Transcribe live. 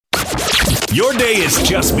Your day has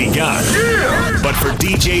just begun. But for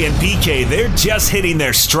DJ and PK, they're just hitting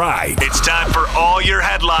their stride. It's time for all your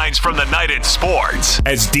headlines from the night in sports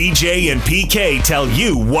as DJ and PK tell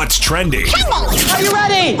you what's trending. Are you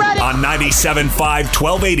ready? On 97.5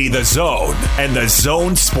 1280 The Zone and The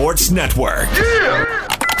Zone Sports Network.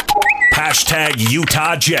 Hashtag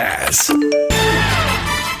Utah Jazz.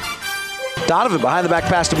 Donovan behind the back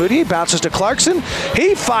pass to Moody. He bounces to Clarkson.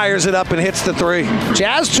 He fires it up and hits the three.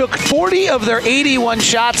 Jazz took 40 of their 81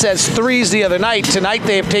 shots as threes the other night. Tonight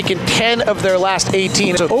they have taken 10 of their last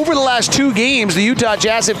 18. So over the last two games, the Utah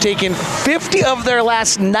Jazz have taken 50 of their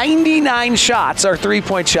last 99 shots are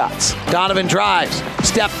three-point shots. Donovan drives.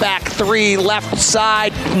 Step back three, left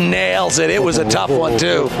side, nails it. It was a tough one,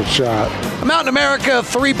 too. Good shot. Mountain America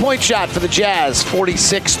three-point shot for the Jazz.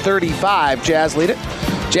 46-35. Jazz lead it.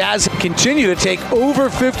 Jazz continue to take over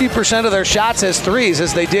 50% of their shots as threes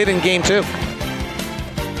as they did in Game 2.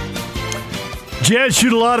 Jazz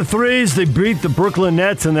shoot a lot of threes. They beat the Brooklyn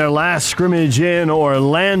Nets in their last scrimmage in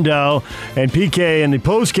Orlando. And PK in the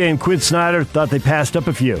postgame, Quinn Snyder thought they passed up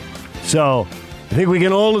a few. So I think we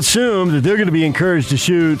can all assume that they're going to be encouraged to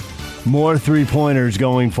shoot more three-pointers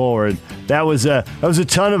going forward. That was a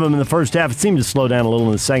ton of them in the first half. It seemed to slow down a little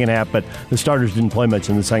in the second half, but the starters didn't play much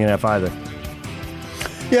in the second half either.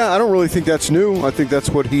 Yeah, I don't really think that's new. I think that's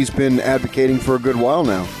what he's been advocating for a good while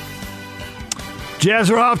now. Jazz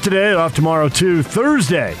are off today. They're off tomorrow, too.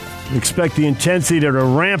 Thursday, expect the intensity to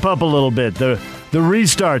ramp up a little bit. The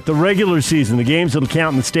restart, the regular season, the games that'll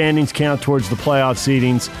count in the standings count towards the playoff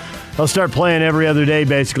seedings. They'll start playing every other day,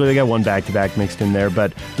 basically. They got one back-to-back mixed in there.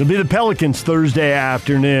 But it'll be the Pelicans Thursday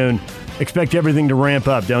afternoon. Expect everything to ramp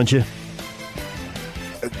up, don't you?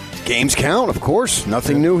 Games count, of course.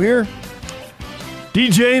 Nothing new here.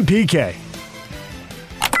 DJ and PK.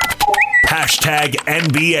 Hashtag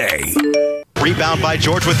NBA. Rebound by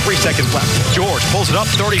George with 3 seconds left. George pulls it up,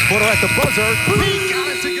 30-footer at the buzzer. He got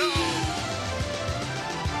it to go.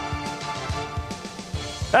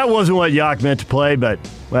 That wasn't what Yak meant to play, but,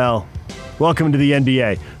 well, welcome to the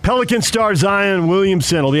NBA. Pelican star Zion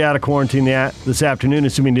Williamson will be out of quarantine this afternoon,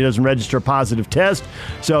 assuming he doesn't register a positive test.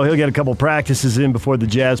 So he'll get a couple practices in before the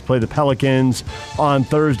Jazz play the Pelicans on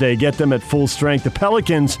Thursday. Get them at full strength. The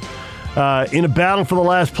Pelicans in a battle for the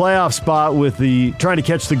last playoff spot with trying to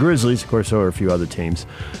catch the Grizzlies. Of course, there were a few other teams.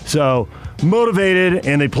 So motivated,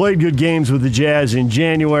 and they played good games with the Jazz in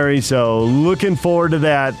January. So looking forward to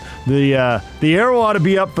that. The arrow ought to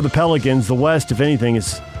be up for the Pelicans. The West, if anything,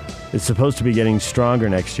 is supposed to be getting stronger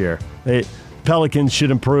next year. Pelicans should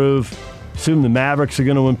improve. Assume the Mavericks are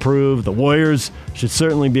going to improve. The Warriors should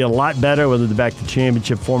certainly be a lot better, whether they're back to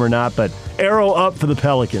championship form or not. But arrow up for the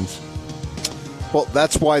Pelicans. Well,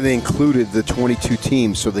 that's why they included the 22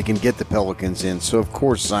 teams, so they can get the Pelicans in. So, of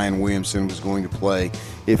course, Zion Williamson was going to play,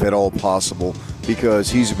 if at all possible, because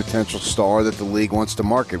he's a potential star that the league wants to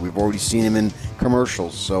market. We've already seen him in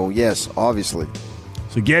commercials. So, yes, obviously.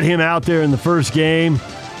 So get him out there in the first game.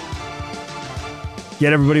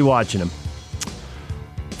 Get everybody watching him.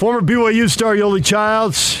 Former BYU star Yoli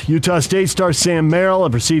Childs, Utah State star Sam Merrill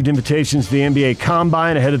have received invitations to the NBA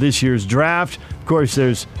Combine ahead of this year's draft. Of course,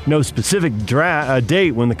 there's no specific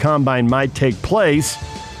date when the Combine might take place.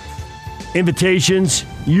 Invitations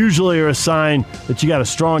usually are a sign that you got a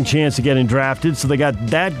strong chance of getting drafted, so they got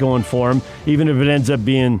that going for them, even if it ends up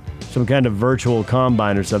being some kind of virtual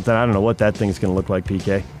Combine or something. I don't know what that thing's going to look like,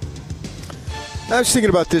 PK. I was thinking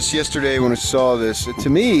about this yesterday when I saw this. To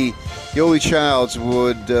me, Yoli Childs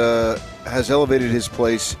has elevated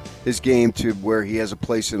his game to where he has a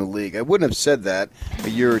place in the league. I wouldn't have said that a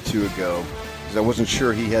year or two ago because I wasn't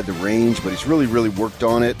sure he had the range, but he's really, really worked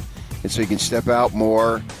on it, and so he can step out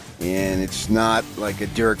more. And it's not like a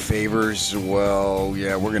Derek Favors, well,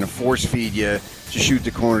 yeah, we're going to force feed you to shoot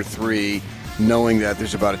the corner three, knowing that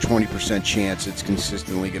there's about a 20% chance it's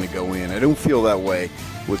consistently going to go in. I don't feel that way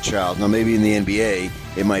with Childs. Now, maybe in the NBA,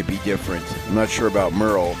 it might be different. I'm not sure about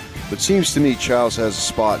Merle, but it seems to me Childs has a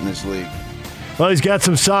spot in this league. Well, he's got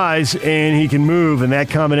some size, and he can move, and that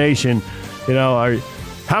combination,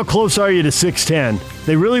 how close are you to 6'10"?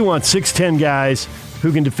 They really want 6'10" guys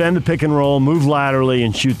who can defend the pick and roll, move laterally,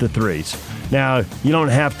 and shoot the threes. Now, you don't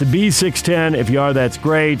have to be 6'10". If you are, that's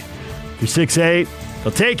great. If you're 6'8",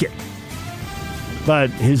 they'll take it.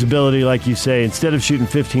 But his ability, like you say, instead of shooting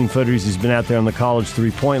 15-footers, he's been out there on the college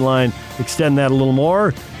three-point line. Extend that a little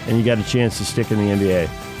more, and you got a chance to stick in the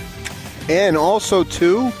NBA. And also,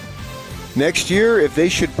 too, next year, if they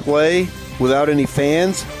should play without any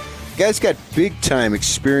fans, the guy's got big-time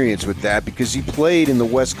experience with that because he played in the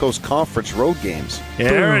West Coast Conference road games.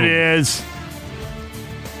 There it is.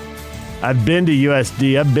 I've been to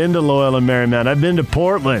USD. I've been to Loyola Marymount. I've been to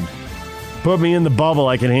Portland. Put me in the bubble.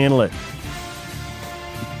 I can handle it.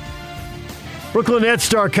 Brooklyn Nets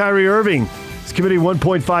star Kyrie Irving is committing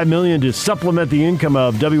 $1.5 million to supplement the income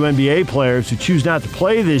of WNBA players who choose not to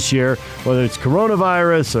play this year, whether it's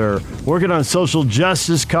coronavirus or working on social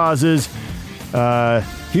justice causes.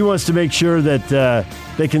 He wants to make sure that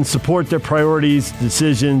they can support their priorities,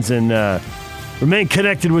 decisions, and remain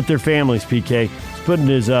connected with their families, PK. He's putting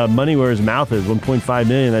his money where his mouth is, $1.5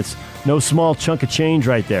 million. That's no small chunk of change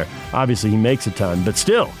right there. Obviously, he makes a ton, but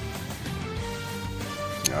still.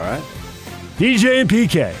 All right. DJ and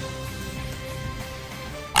PK.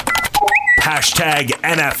 Hashtag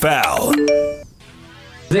NFL.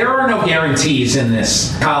 There are no guarantees in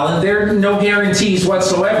this, Colin. There are no guarantees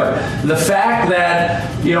whatsoever. The fact that,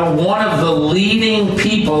 one of the leading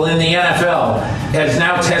people in the NFL has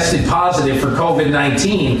now tested positive for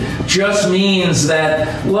COVID-19 just means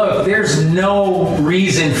that, look, there's no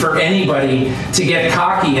reason for anybody to get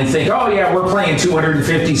cocky and think, oh, yeah, we're playing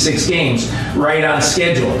 256 games right on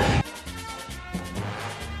schedule.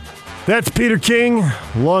 That's Peter King,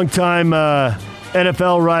 longtime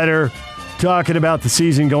NFL writer, talking about the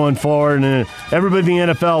season going forward. And everybody in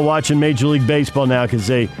the NFL watching Major League Baseball now because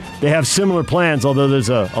they have similar plans, although there's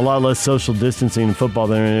a lot less social distancing in football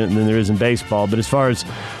than there is in baseball. But as far as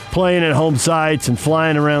playing at home sites and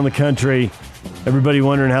flying around the country, everybody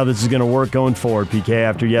wondering how this is going to work going forward, PK,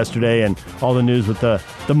 after yesterday and all the news with the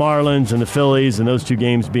Marlins and the Phillies and those two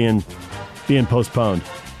games being postponed.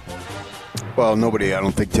 Well, nobody, I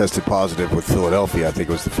don't think, tested positive with Philadelphia. I think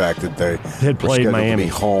it was the fact that they had played were scheduled Miami. to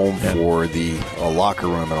be home for the locker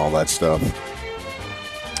room and all that stuff.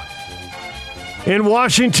 In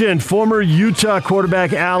Washington, former Utah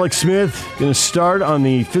quarterback Alex Smith going to start on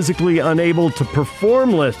the physically unable to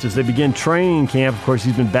perform list as they begin training camp. Of course,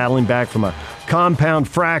 he's been battling back from a compound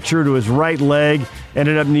fracture to his right leg.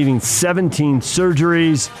 Ended up needing 17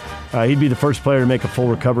 surgeries. He'd be the first player to make a full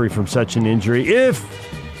recovery from such an injury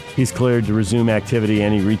if he's cleared to resume activity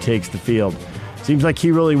and he retakes the field. Seems like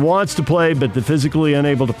he really wants to play, but the physically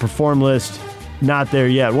unable to perform list, not there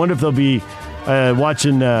yet. Wonder if they'll be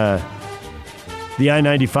watching the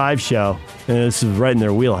I-95 show. This is right in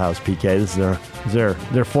their wheelhouse, PK. This is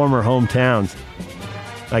their former hometowns.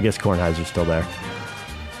 I guess Kornheiser's still there.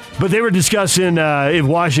 But they were discussing if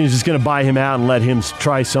Washington's just going to buy him out and let him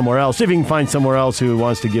try somewhere else, if he can find somewhere else who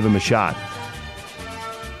wants to give him a shot.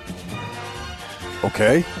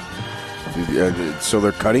 Okay. So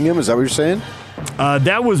they're cutting him? Is that what you're saying?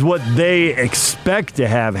 That was what they expect to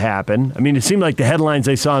have happen. I mean, it seemed like the headlines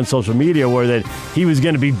they saw on social media were that he was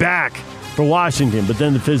going to be back for Washington, but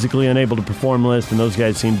then the physically unable to perform list, and those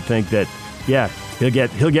guys seem to think that, yeah,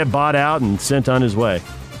 he'll get bought out and sent on his way.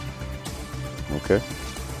 Okay.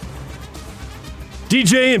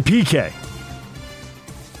 DJ and PK.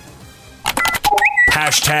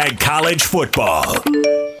 Hashtag college football.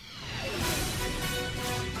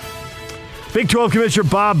 Big 12 Commissioner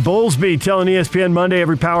Bob Bowlesby telling ESPN Monday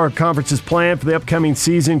every Power Conference's plan for the upcoming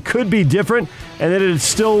season could be different and that it'd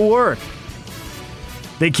still work.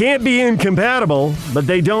 They can't be incompatible, but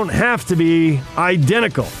they don't have to be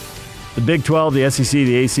identical. The Big 12, the SEC,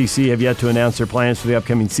 the ACC have yet to announce their plans for the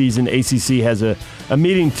upcoming season. ACC has a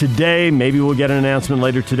meeting today. Maybe we'll get an announcement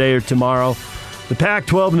later today or tomorrow. The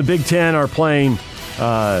Pac-12 and the Big 10 are playing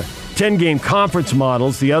 10-game conference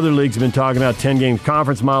models. The other leagues have been talking about 10-game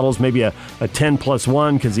conference models, maybe a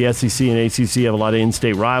 10+1 because the SEC and ACC have a lot of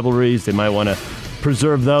in-state rivalries. They might want to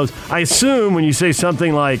preserve those. I assume when you say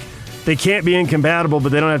something like they can't be incompatible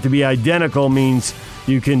but they don't have to be identical means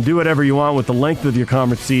you can do whatever you want with the length of your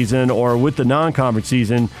conference season or with the non-conference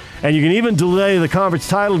season, and you can even delay the conference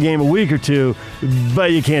title game a week or two,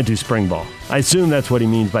 but you can't do spring ball. I assume that's what he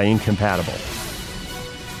means by incompatible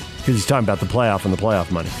because he's talking about the playoff and the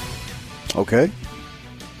playoff money. Okay.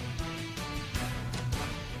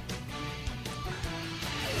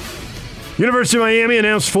 University of Miami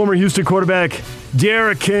announced former Houston quarterback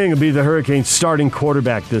D'Eriq King will be the Hurricanes' starting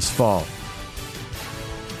quarterback this fall.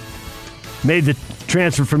 Made the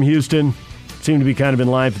transfer from Houston. Seemed to be kind of in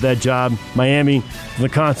line for that job. Miami, the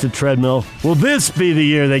constant treadmill. Will this be the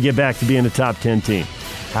year they get back to being a top 10 team?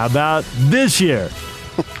 How about this year?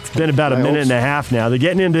 It's been about a minute and a half now. They're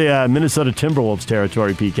getting into Minnesota Timberwolves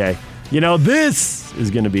territory, PK. This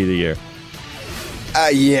is going to be the year.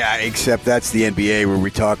 Yeah, except that's the NBA where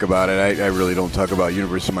we talk about it. I really don't talk about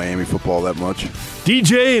University of Miami football that much.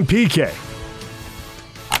 DJ and PK.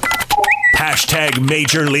 Hashtag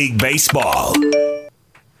Major League Baseball.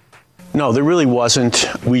 No, there really wasn't.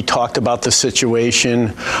 We talked about the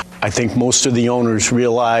situation. I think most of the owners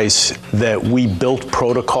realize that we built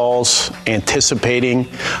protocols anticipating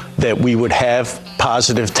that we would have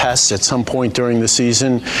positive tests at some point during the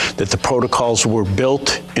season, that the protocols were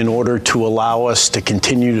built in order to allow us to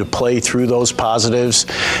continue to play through those positives.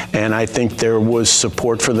 And I think there was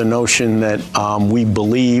support for the notion that we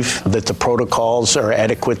believe that the protocols are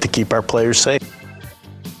adequate to keep our players safe.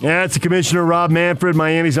 Yeah, it's Commissioner Rob Manfred.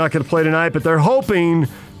 Miami's not going to play tonight, but they're hoping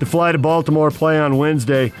to fly to Baltimore, play on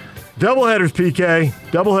Wednesday. Doubleheaders, PK.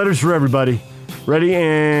 Doubleheaders for everybody. Ready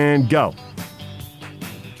and go.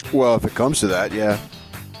 Well, if it comes to that, yeah.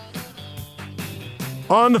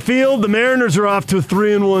 On the field, the Mariners are off to a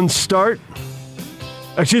 3-1 start.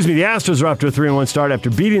 Excuse me, the Astros are off to a 3-1 start after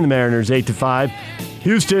beating the Mariners 8-5.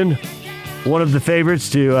 Houston, one of the favorites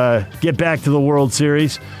to get back to the World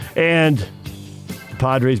Series. And the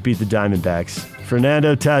Padres beat the Diamondbacks.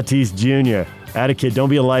 Fernando Tatis Jr. Atta kid, don't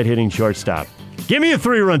be a light-hitting shortstop. Give me a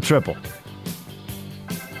 3-run triple.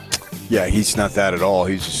 Yeah, he's not that at all.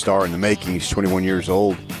 He's a star in the making. He's 21 years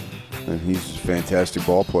old, and he's a fantastic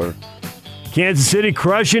ball player. Kansas City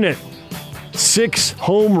crushing it. 6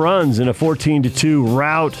 home runs in a 14-2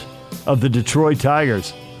 rout of the Detroit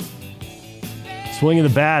Tigers. Swinging the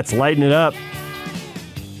bats, lighting it up.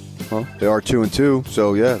 Well, they are 2-2,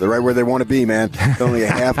 so yeah, they're right where they want to be, man. It's only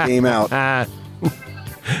a half game out.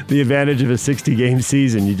 The advantage of a 60-game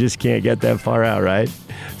season, you just can't get that far out, right?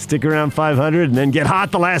 Stick around 500 and then get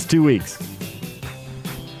hot the last 2 weeks.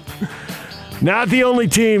 Not the only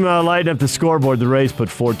team lighting up the scoreboard. The Rays put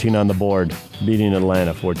 14 on the board, beating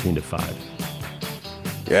Atlanta 14-5.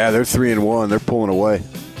 Yeah, they're 3-1. They're pulling away.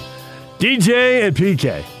 DJ and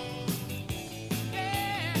PK.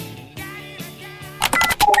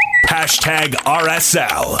 Hashtag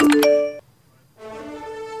RSL.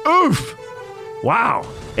 Oof. Wow.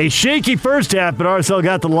 A shaky first half, but RSL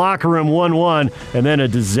got the locker room 1-1, and then a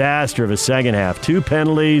disaster of a second half. 2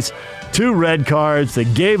 penalties, 2 red cards. They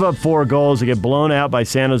gave up 4 goals. They get blown out by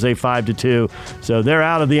San Jose 5-2. So they're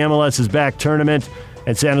out of the MLS's back tournament,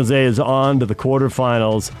 and San Jose is on to the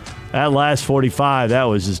quarterfinals. That last 45, that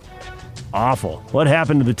was just awful. What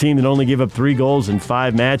happened to the team that only gave up 3 goals in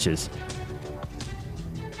 5 matches?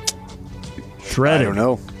 Shredded. I don't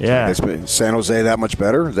know. Yeah. Is San Jose that much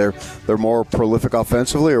better? They're more prolific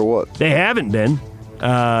offensively, or what? They haven't been.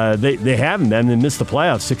 They haven't been. They missed the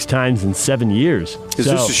playoffs 6 times in 7 years. Because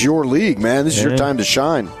this is your league, man. This is your time to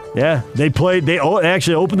shine. Yeah, they played. They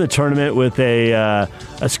actually opened the tournament with a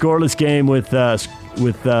scoreless game with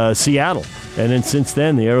Seattle, and then since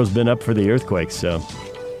then the arrow's been up for the Earthquakes. So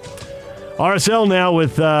RSL now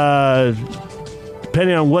with.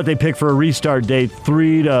 Depending on what they pick for a restart date,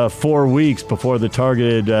 3 to 4 weeks before the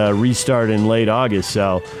targeted restart in late August.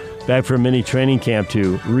 So back for a mini training camp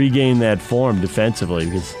to regain that form defensively,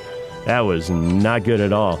 because that was not good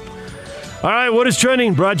at all. All right, what is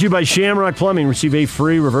trending? Brought to you by Shamrock Plumbing. Receive a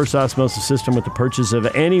free reverse osmosis system with the purchase of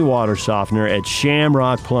any water softener at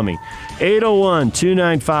Shamrock Plumbing.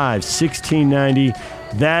 801-295-1690.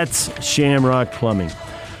 That's Shamrock Plumbing.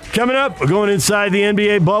 Coming up, we're going inside the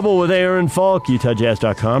NBA bubble with Aaron Falk,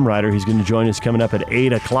 UtahJazz.com writer. He's going to join us coming up at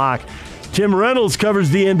 8 o'clock. Tim Reynolds covers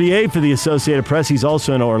the NBA for the Associated Press. He's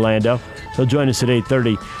also in Orlando. He'll join us at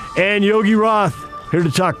 8:30. And Yogi Roth here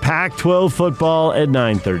to talk Pac-12 football at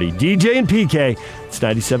 9:30. DJ and PK, it's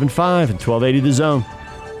 97.5 and 1280 The Zone.